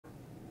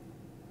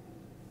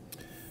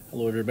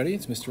Hello everybody,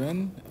 it's Mr.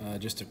 N.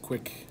 Just a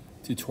quick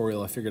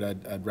tutorial. I figured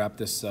I'd wrap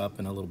this up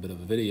in a little bit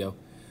of a video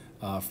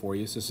for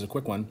you. So this is a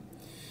quick one.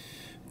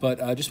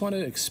 But I just want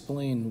to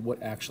explain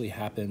what actually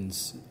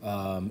happens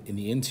in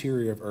the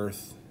interior of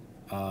Earth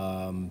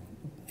and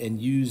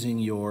using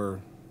your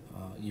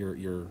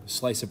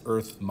slice of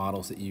Earth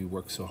models that you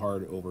worked so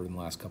hard over in the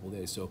last couple of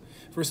days. So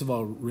first of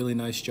all, really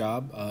nice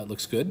job. It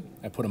looks good.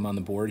 I put them on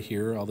the board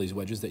here, all these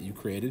wedges that you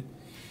created.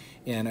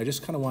 And I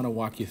just kind of want to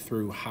walk you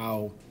through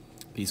how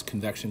these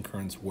convection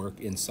currents work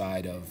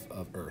inside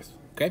of Earth,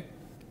 okay?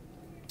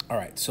 All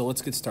right, so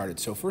let's get started.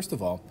 So first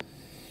of all,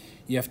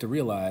 you have to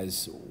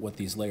realize what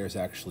these layers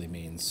actually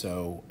mean.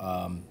 So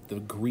the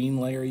green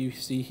layer you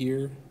see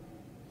here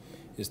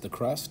is the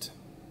crust,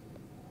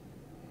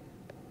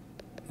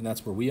 and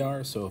that's where we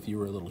are. So if you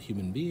were a little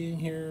human being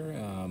here,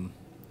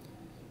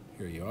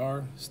 here you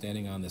are,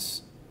 standing on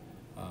this,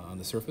 on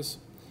the surface.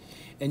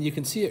 And you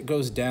can see it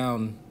goes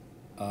down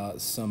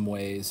some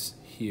ways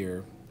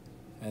here,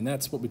 and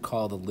that's what we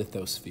call the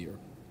lithosphere.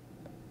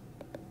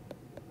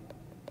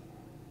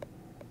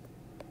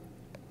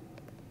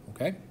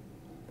 Okay?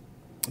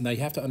 Now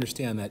you have to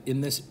understand that in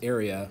this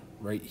area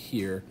right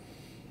here,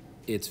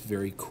 it's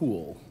very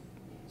cool.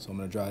 So I'm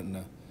going to draw it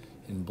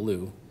in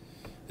blue.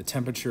 The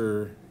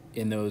temperature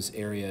in those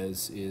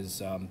areas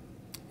is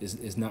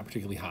not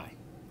particularly high.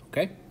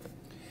 Okay?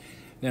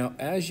 Now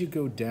as you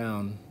go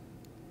down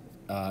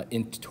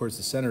towards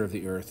the center of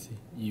the Earth,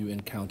 you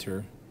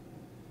encounter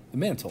the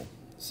mantle.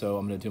 So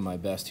I'm going to do my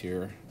best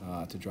here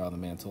to draw the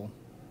mantle.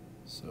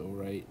 So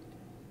right,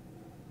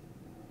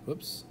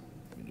 whoops,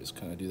 let me just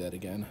kind of do that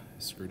again. I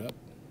screwed up.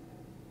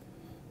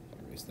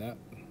 Erase that.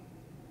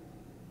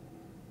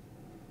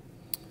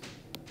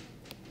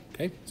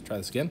 Okay, let's try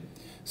this again.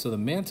 So the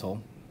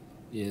mantle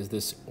is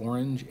this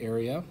orange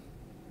area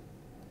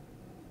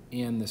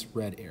and this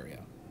red area.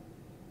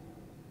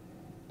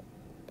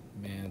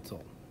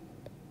 Mantle.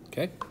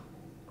 Okay?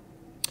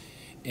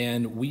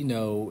 And we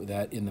know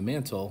that in the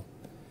mantle,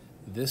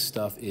 this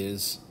stuff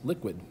is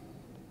liquid.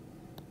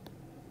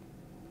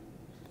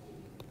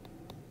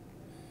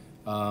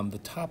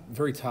 The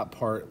very top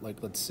part,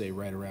 like let's say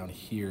right around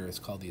here, is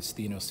called the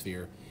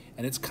asthenosphere,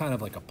 and it's kind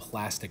of like a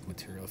plastic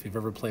material. If you've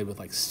ever played with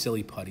like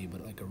silly putty,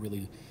 but like a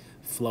really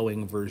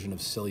flowing version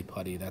of silly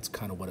putty, that's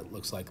kind of what it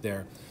looks like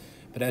there.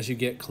 But as you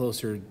get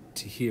closer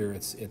to here,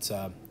 it's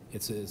a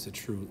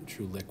true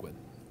liquid.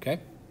 Okay,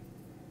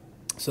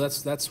 so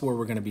that's where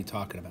we're going to be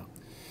talking about.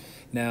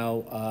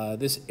 Now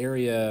this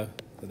area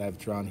that I've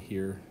drawn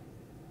here,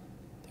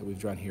 that we've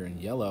drawn here in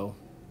yellow,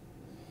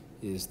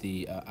 is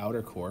the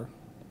outer core.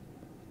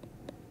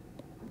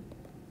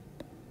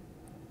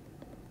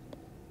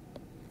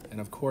 And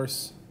of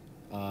course,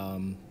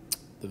 the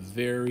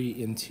very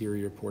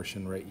interior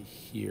portion right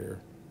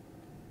here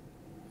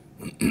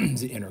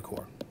is the inner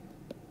core.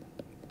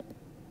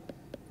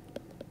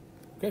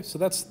 Okay,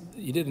 so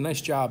you did a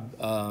nice job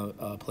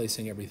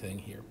placing everything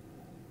here.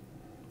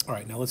 All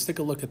right, now let's take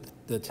a look at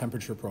the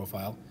temperature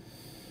profile.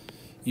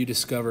 You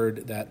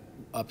discovered that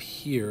up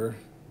here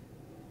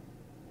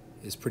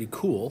is pretty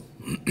cool,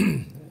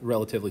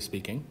 relatively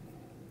speaking,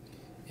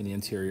 in the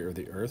interior of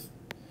the Earth.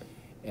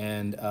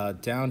 And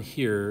down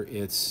here,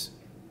 it's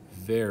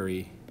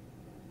very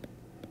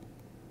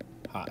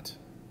hot,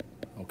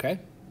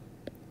 okay?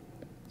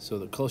 So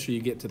the closer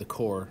you get to the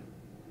core,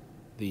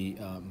 the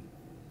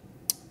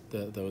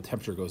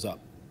temperature goes up.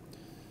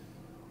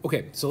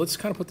 Okay, so let's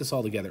kind of put this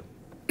all together.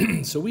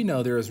 So we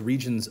know there is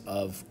regions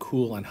of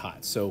cool and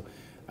hot. So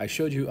I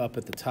showed you up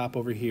at the top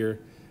over here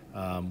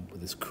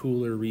with this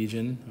cooler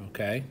region,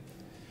 okay?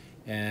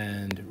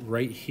 And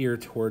right here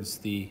towards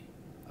the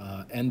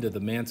end of the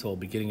mantle,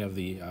 beginning of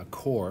the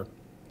core,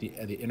 the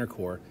inner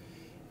core,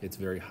 it's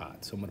very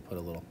hot. So I'm going to put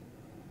a little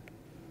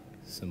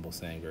symbol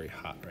saying very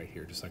hot right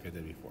here, just like I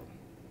did before.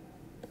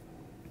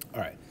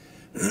 All right.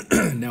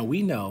 Now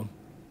we know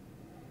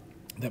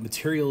that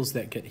materials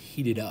that get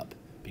heated up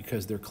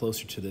because they're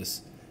closer to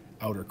this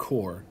outer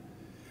core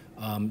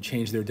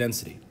change their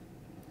density.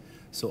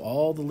 So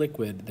all the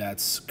liquid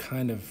that's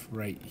kind of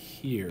right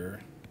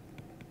here,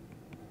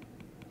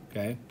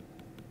 okay,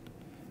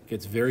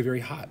 gets very,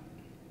 very hot,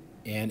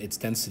 and its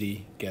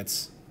density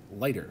gets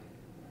lighter.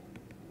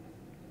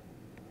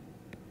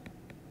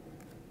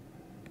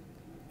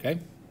 Okay,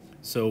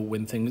 so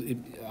when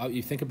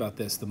you think about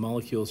this, the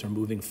molecules are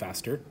moving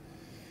faster.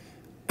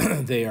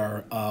 They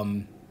are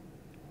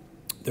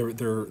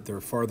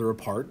they're farther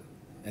apart,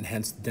 and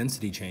hence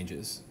density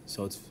changes.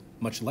 So it's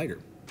much lighter.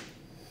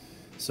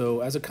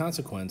 So as a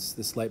consequence,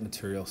 this light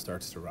material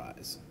starts to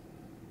rise.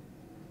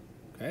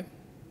 Okay,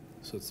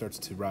 so it starts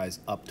to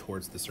rise up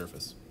towards the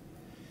surface.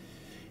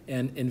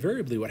 And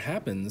invariably what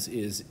happens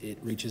is it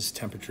reaches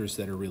temperatures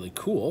that are really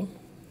cool,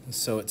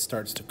 so it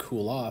starts to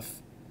cool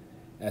off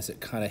as it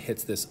kind of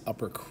hits this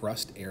upper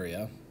crust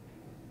area,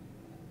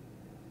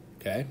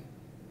 okay?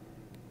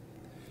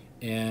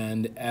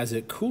 And as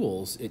it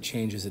cools, it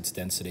changes its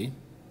density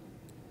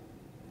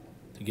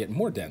to get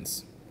more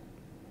dense.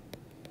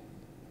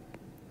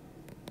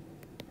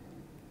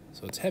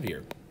 So it's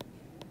heavier.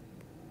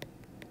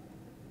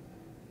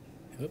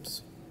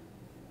 oops,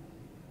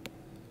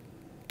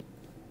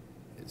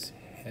 is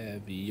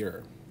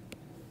heavier.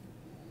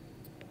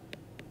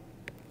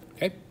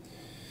 Okay,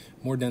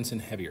 more dense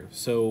and heavier.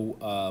 So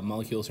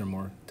molecules are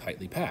more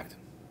tightly packed.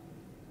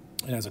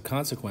 And as a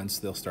consequence,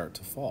 they'll start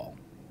to fall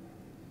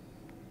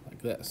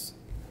like this.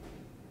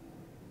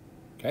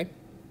 Okay?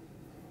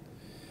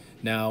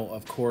 Now,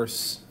 of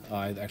course,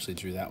 I actually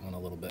drew that one a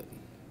little bit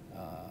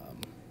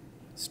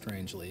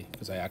strangely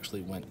because I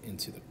actually went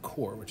into the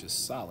core, which is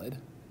solid.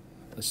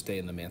 Let's stay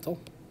in the mantle.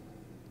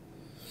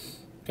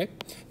 Okay?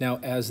 Now,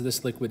 as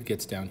this liquid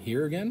gets down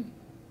here again,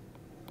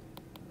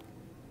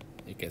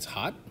 it gets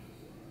hot,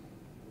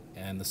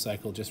 and the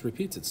cycle just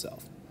repeats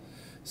itself.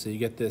 So you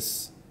get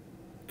this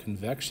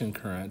convection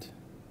current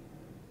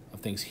of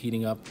things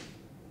heating up,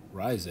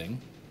 rising,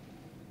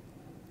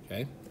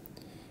 okay?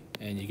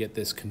 And you get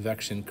this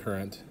convection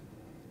current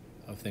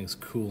of things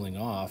cooling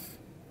off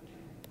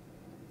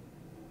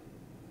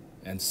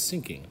and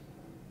sinking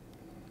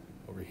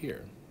over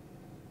here,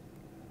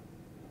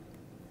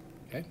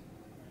 okay?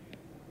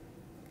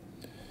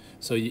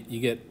 So you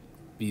get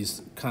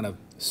these kind of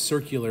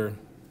circular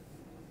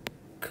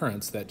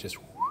currents that just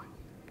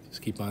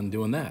keep on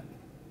doing that.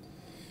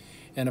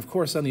 And of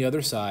course, on the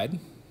other side,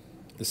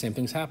 the same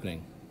thing's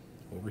happening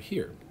over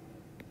here.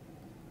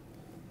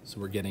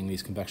 So we're getting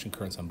these convection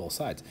currents on both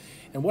sides.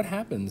 And what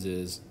happens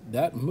is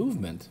that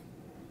movement,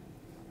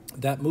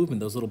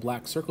 those little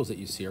black circles that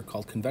you see are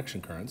called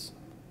convection currents.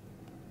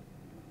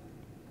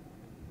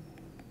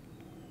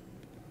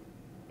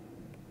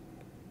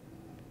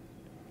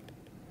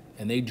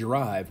 And they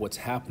drive what's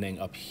happening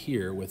up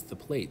here with the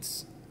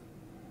plates,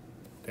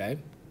 okay?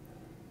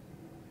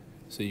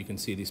 So you can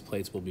see these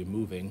plates will be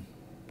moving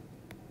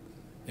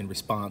in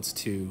response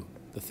to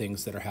the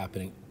things that are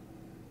happening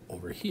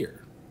over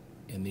here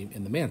in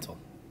the mantle.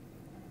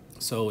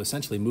 So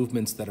essentially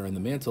movements that are in the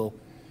mantle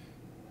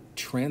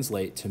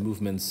translate to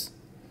movements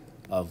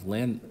of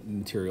land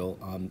material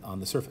on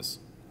the surface.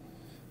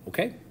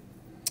 Okay?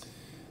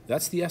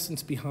 That's the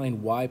essence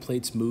behind why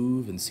plates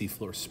move and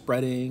seafloor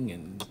spreading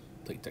and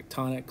plate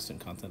tectonics and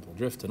continental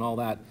drift and all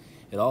that.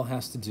 It all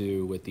has to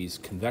do with these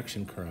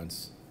convection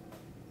currents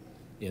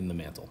in the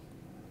mantle.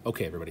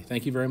 Okay, everybody,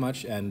 thank you very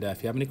much. And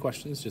if you have any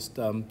questions, just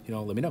let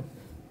me know.